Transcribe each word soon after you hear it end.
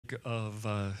think of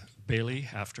Bailey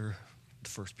after the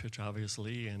first pitch,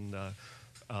 obviously, and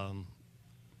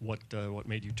what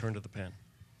made you turn to the pen?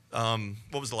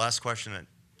 What was the last question?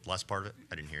 Last part of it?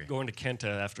 I didn't hear you. Going to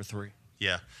Kenta after 3.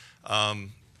 Yeah.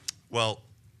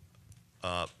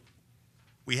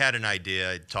 We had an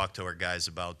idea. I talked to our guys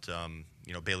about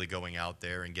Bailey going out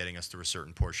there and getting us through a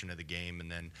certain portion of the game, and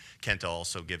then Kenta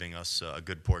also giving us a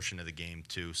good portion of the game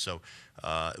too. So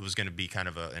it was going to be kind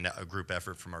of a group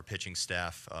effort from our pitching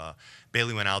staff.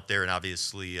 Bailey went out there and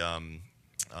obviously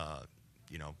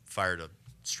fired a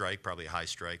strike, probably a high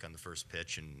strike on the first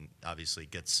pitch, and obviously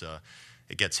it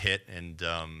gets hit, and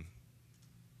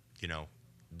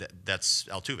that's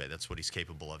Altuve. That's what he's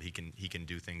capable of. He can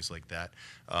do things like that.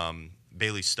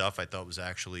 Bailey's stuff I thought was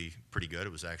actually pretty good.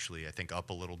 It was actually, I think, up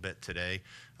a little bit today,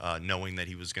 knowing that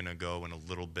he was going to go in a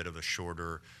little bit of a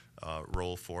shorter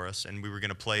role for us, and we were going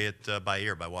to play it by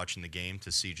ear, by watching the game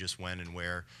to see just when and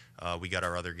where we got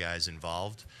our other guys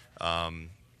involved. And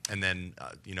then,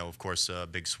 of course, a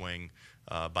big swing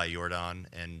by Jordan,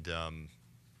 and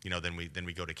then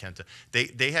we go to Kenta.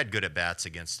 They had good at bats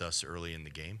against us early in the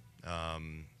game.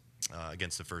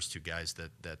 Against the first 2 guys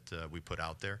that we put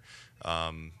out there,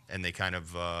 and they kind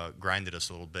of grinded us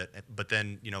a little bit. But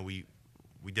then we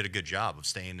did a good job of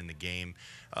staying in the game.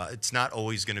 It's not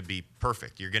always going to be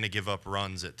perfect. You're going to give up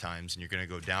runs at times, and you're going to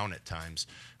go down at times.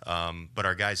 But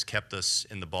our guys kept us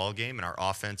in the ball game, and our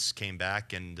offense came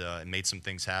back and made some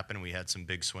things happen. We had some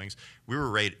big swings. We were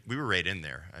right in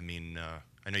there. I mean,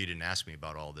 I know you didn't ask me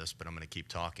about all this, but I'm going to keep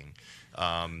talking.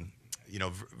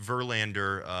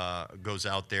 Verlander goes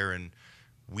out there, and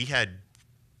we had,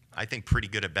 I think, pretty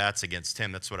good at bats against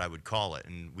him. That's what I would call it.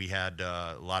 And we had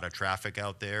a lot of traffic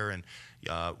out there, and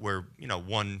where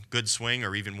one good swing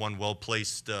or even one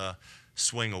well-placed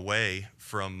swing away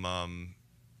from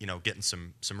getting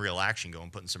some real action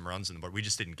going, putting some runs in the board. We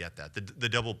just didn't get that. The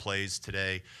double plays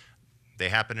today, they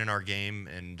happen in our game,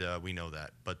 and we know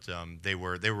that. But they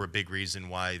were a big reason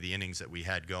why the innings that we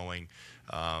had going,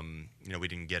 we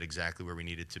didn't get exactly where we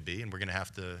needed to be, and we're going to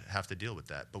have to deal with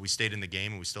that. But we stayed in the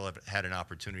game, and we still had an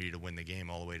opportunity to win the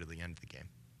game all the way to the end of the game.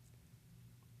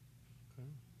 Okay.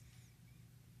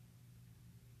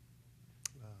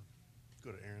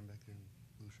 Go to Aaron back there in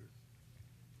blue shirt.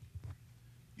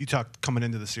 You talked coming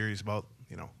into the series about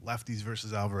lefties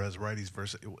versus Alvarez, righties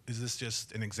versus. Is this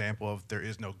just an example of there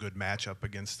is no good matchup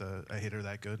against a hitter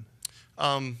that good?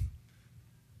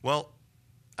 Well,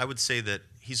 I would say that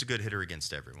he's a good hitter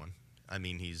against everyone. I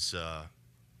mean, he's,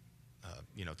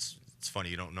 it's funny,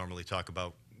 you don't normally talk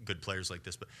about good players like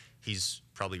this, but he's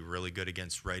probably really good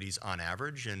against righties on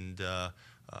average, and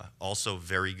also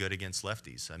very good against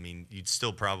lefties. I mean, you'd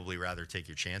still probably rather take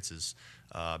your chances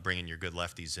bringing your good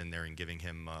lefties in there and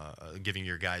giving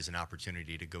your guys an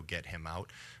opportunity to go get him out.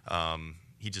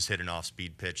 He just hit an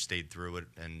off-speed pitch, stayed through it,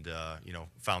 and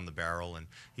found the barrel. And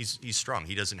he's strong.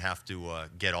 He doesn't have to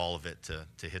get all of it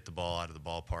to hit the ball out of the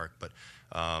ballpark. But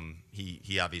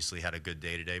he obviously had a good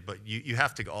day today. But you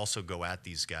have to also go at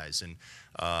these guys, and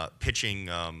pitching.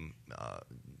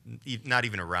 Not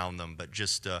even around them, but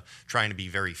just trying to be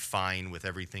very fine with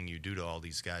everything you do to all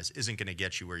these guys isn't going to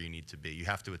get you where you need to be. You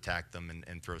have to attack them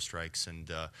and throw strikes, and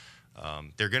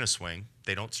they're going to swing.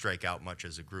 They don't strike out much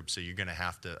as a group, so you're going to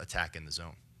have to attack in the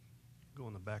zone. Go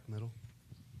in the back middle.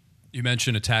 You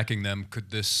mentioned attacking them. Could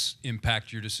this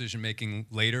impact your decision-making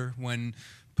later when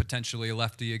potentially a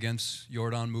lefty against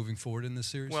Jordan moving forward in this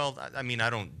series? Well, I mean, I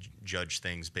don't judge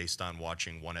things based on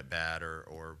watching one at bat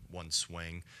or one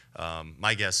swing.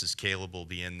 My guess is Caleb will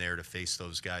be in there to face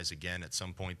those guys again at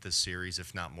some point this series,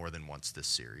 if not more than once this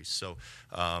series. So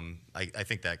I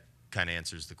think that kind of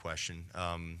answers the question.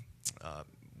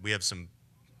 We have some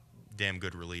damn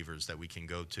good relievers that we can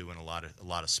go to in a lot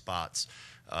of spots,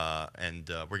 and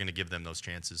we're going to give them those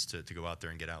chances to go out there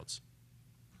and get outs.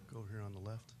 Go over here on the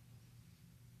left.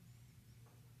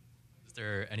 Is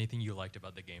there anything you liked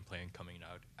about the game plan coming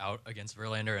out against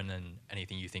Verlander, and then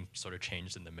anything you think sort of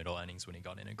changed in the middle innings when he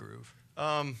got in a groove?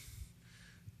 Yeah,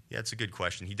 it's a good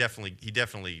question. He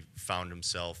definitely found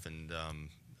himself and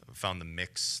found the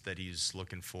mix that he's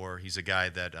looking for. He's a guy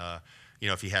that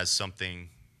if he has something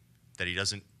that he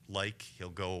doesn't like, he'll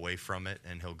go away from it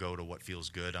and he'll go to what feels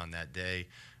good on that day.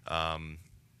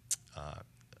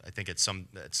 I think at some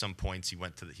points he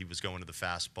was going to the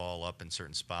fastball up in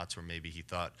certain spots where maybe he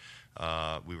thought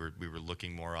we were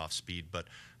looking more off speed, but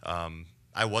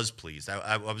I was pleased.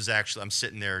 I'm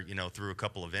sitting there, through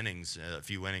a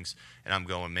few innings, and I'm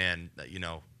going, man,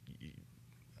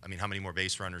 I mean, how many more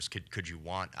base runners could you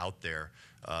want out there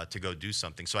to go do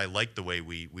something? So I liked the way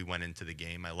we went into the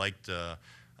game. I liked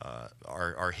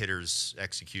our hitters'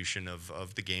 execution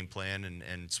of the game plan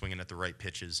and swinging at the right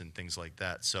pitches and things like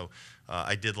that. So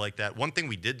I did like that. One thing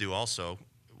we did do also,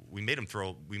 we made him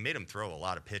throw a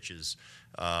lot of pitches.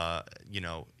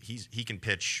 He can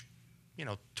pitch,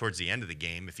 towards the end of the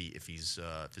game if his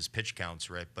pitch counts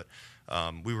right. But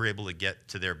we were able to get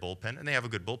to their bullpen, and they have a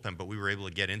good bullpen. But we were able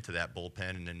to get into that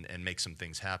bullpen and make some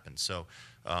things happen. So,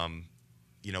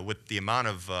 with the amount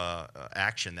of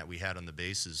action that we had on the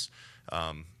bases,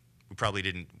 we probably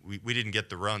didn't get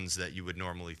the runs that you would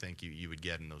normally think you would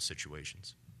get in those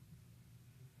situations.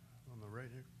 On the right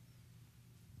here.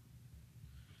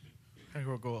 Hey,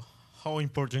 Rocco, how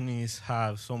important is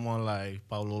have someone like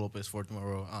Pablo Lopez for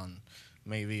tomorrow and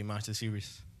maybe match the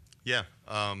series? Yeah,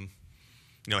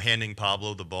 handing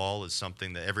Pablo the ball is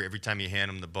something that every time you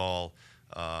hand him the ball,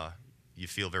 you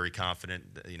feel very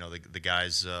confident. The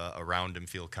guys around him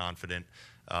feel confident.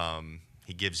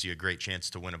 He gives you a great chance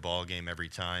to win a ball game every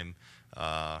time.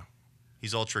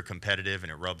 He's ultra competitive,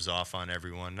 and it rubs off on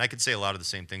everyone. And I could say a lot of the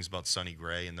same things about Sonny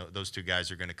Gray, and those two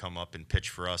guys are going to come up and pitch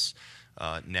for us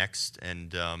next.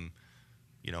 And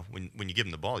when you give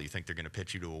them the ball, you think they're going to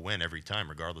pitch you to a win every time,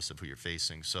 regardless of who you're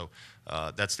facing. So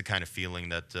that's the kind of feeling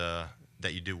that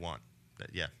you do want.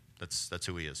 That's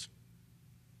who he is.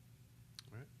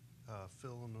 All right.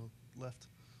 Phil on the left.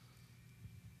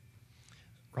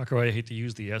 Rocco, I hate to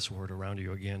use the S word around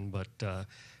you again, but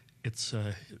it's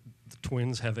the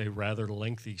Twins have a rather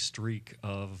lengthy streak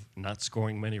of not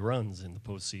scoring many runs in the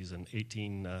postseason.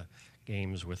 18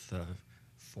 games with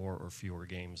 4 or fewer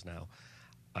games now.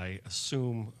 I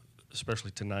assume,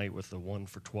 especially tonight with the 1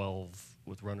 for 12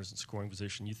 with runners in scoring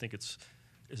position, is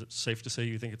it safe to say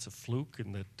you think it's a fluke,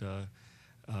 and that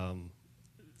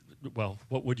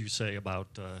what would you say about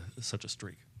such a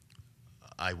streak?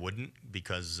 I wouldn't,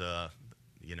 because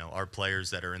our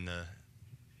players that are in the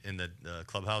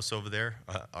clubhouse over there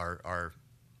are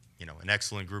an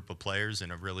excellent group of players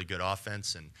and a really good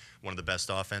offense, and one of the best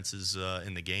offenses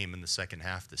in the game in the second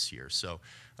half this year. So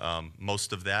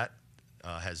most of that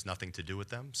has nothing to do with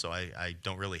them. So I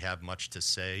don't really have much to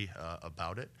say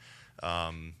about it.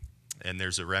 And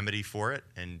there's a remedy for it,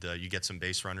 and you get some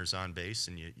base runners on base,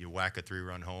 and you whack a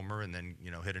 3-run homer, and then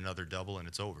hit another double, and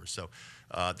it's over. So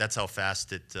that's how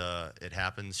fast it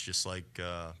happens. Just like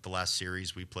the last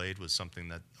series we played was something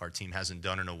that our team hasn't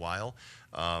done in a while,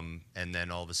 and then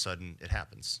all of a sudden it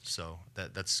happens. So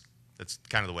that's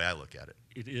kind of the way I look at it.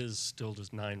 It is still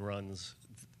just 9 runs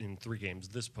in 3 games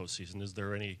this postseason.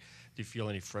 Do you feel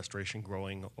any frustration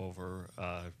growing over?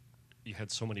 You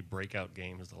had so many breakout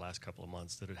games the last couple of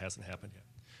months that it hasn't happened yet.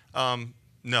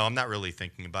 No, I'm not really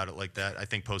thinking about it like that. I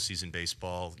think postseason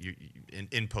baseball,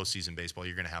 in postseason baseball,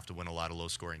 you're going to have to win a lot of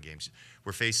low-scoring games.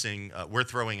 We're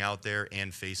throwing out there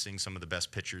and facing some of the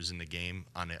best pitchers in the game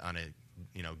on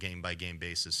a game-by-game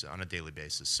basis, on a daily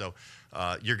basis. So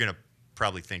you're going to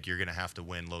probably think you're going to have to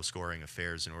win low-scoring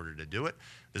affairs in order to do it.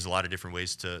 There's a lot of different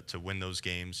ways to win those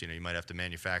games. You might have to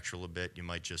manufacture a little bit. You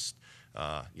might just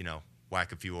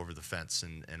whack a few over the fence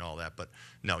and all that. But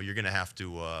no, you're going to have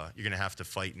to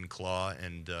fight and claw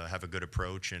and have a good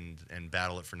approach and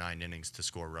battle it for 9 innings to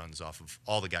score runs off of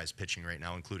all the guys pitching right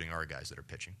now, including our guys that are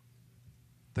pitching.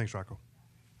 Thanks, Rocco.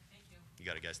 You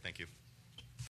got it, guys. Thank you.